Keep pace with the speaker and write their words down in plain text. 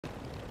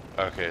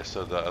Okay,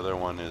 so the other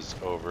one is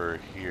over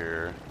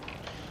here.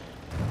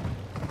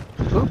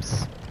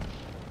 Oops.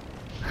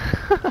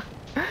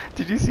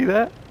 Did you see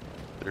that?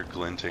 They're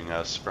glinting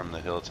us from the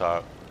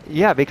hilltop.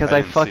 Yeah, because I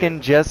I didn't see it.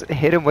 fucking just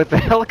hit him with the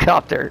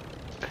helicopter.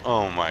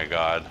 Oh my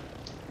god.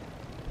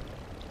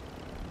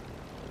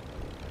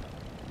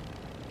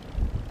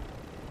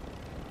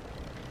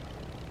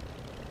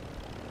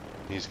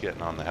 He's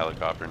getting on the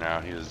helicopter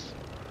now. He is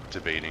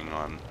debating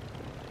on...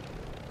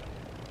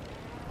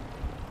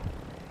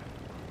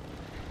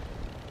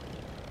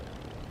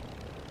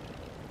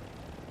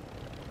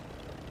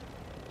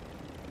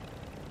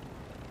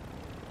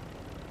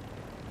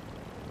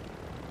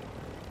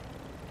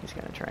 He's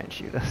gonna try and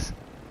shoot us.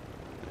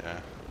 Yeah.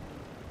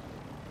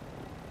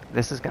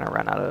 This is gonna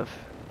run out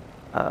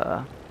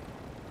of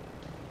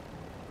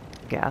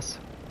gas.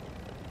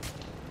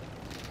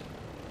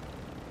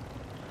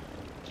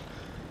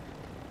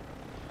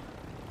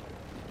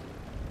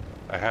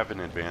 I have an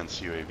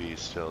advanced UAV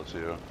still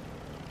too.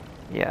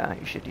 Yeah,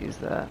 you should use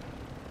that.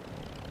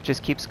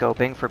 Just keep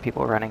scoping for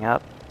people running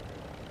up.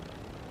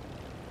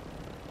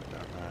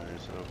 Got my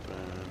eyes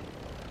open.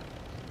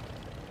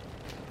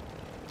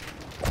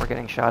 We're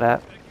getting shot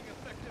at.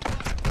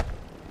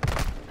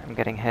 I'm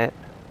getting hit.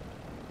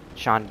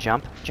 Sean,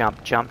 jump,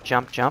 jump, jump,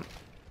 jump, jump.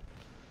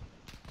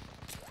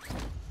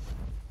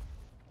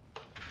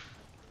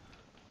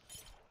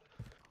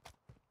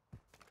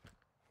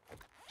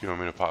 Do you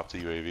want me to pop the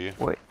UAV?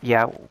 Wait,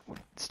 yeah,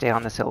 stay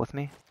on this hill with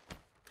me.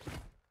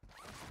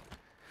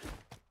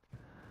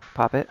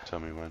 Pop it. Tell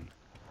me when.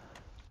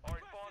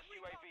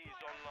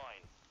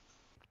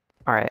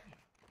 Alright.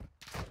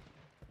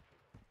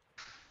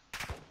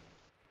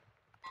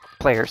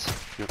 Players.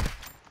 Yep.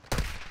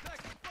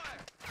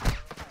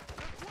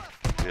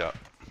 Yeah.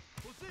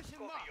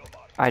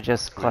 I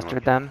just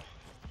clustered them.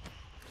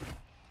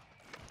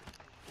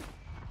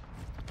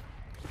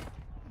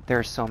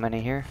 There's so many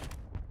here.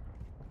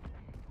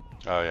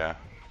 Oh yeah.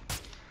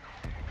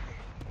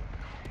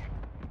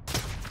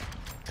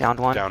 Downed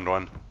one. Downed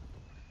one.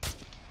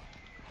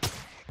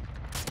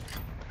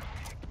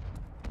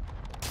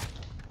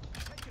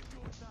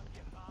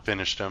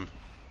 Finished him.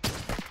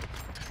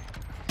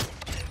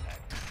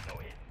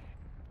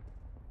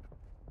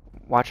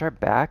 Watch our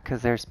back,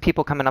 because there's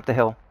people coming up the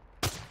hill.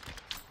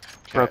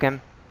 Broke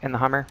him in the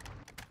Hummer.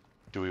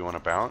 Do we want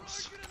to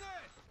bounce?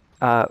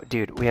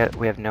 Dude, we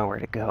have nowhere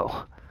to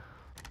go.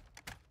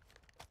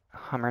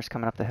 Hummer's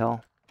coming up the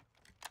hill.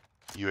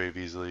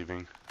 UAV's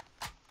leaving.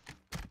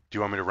 Do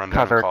you want me to run down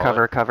Cover, and call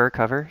cover, it? cover,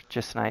 cover.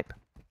 Just snipe.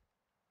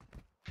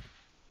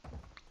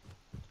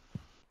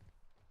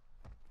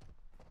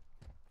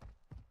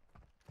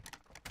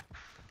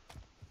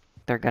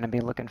 They're gonna be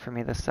looking for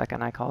me the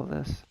second I call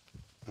this.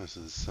 This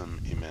is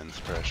some immense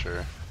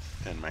pressure,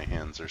 and my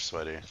hands are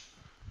sweaty.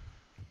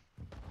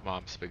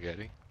 Mom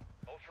spaghetti.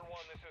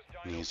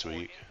 Knees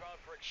weak.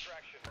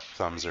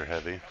 Thumbs are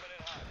heavy.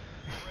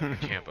 I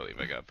can't believe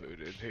I got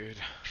booted, dude.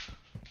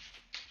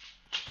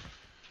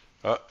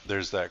 Oh,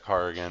 there's that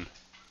car again.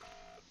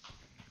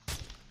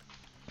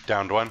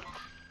 Downed one.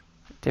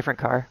 Different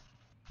car.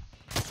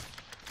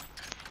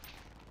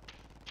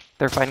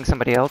 They're fighting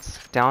somebody else.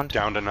 Downed.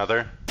 Downed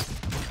another.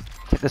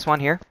 Hit this one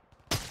here.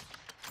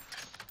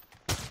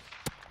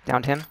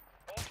 Downed him.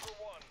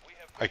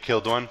 I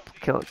killed one.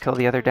 Kill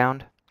the other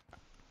downed.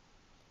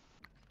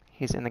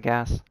 He's in the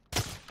gas.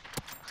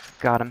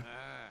 Got him.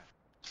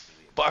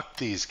 Fuck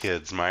these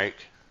kids, Mike.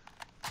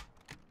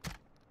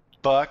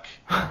 Fuck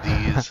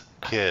these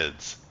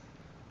kids.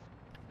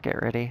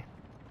 Get ready.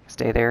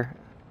 Stay there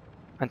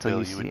until Bill,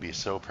 you you see. would be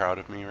so proud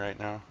of me right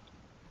now.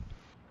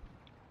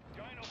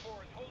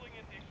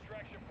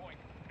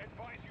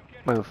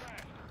 Move.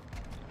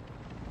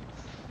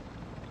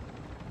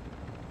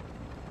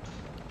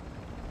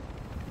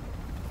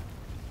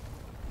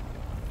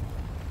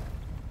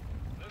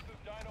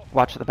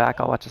 Watch the back,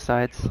 I'll watch the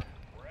sides.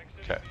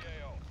 Okay.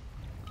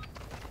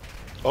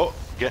 Oh,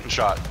 getting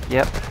shot.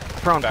 Yep.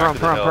 Prone, Back prone, to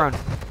the prone, hill. prone.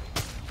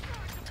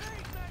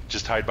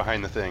 Just hide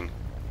behind the thing.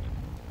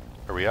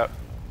 Are we up?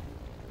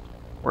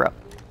 We're up.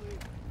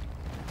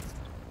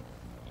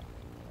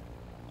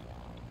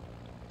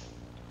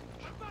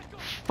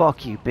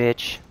 Fuck you,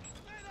 bitch.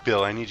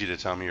 Bill, I need you to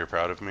tell me you're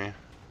proud of me.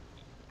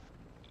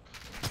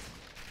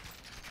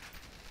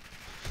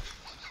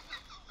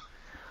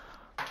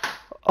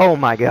 Oh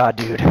my god,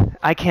 dude.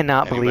 I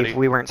cannot Anybody? believe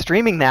we weren't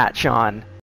streaming that, Sean.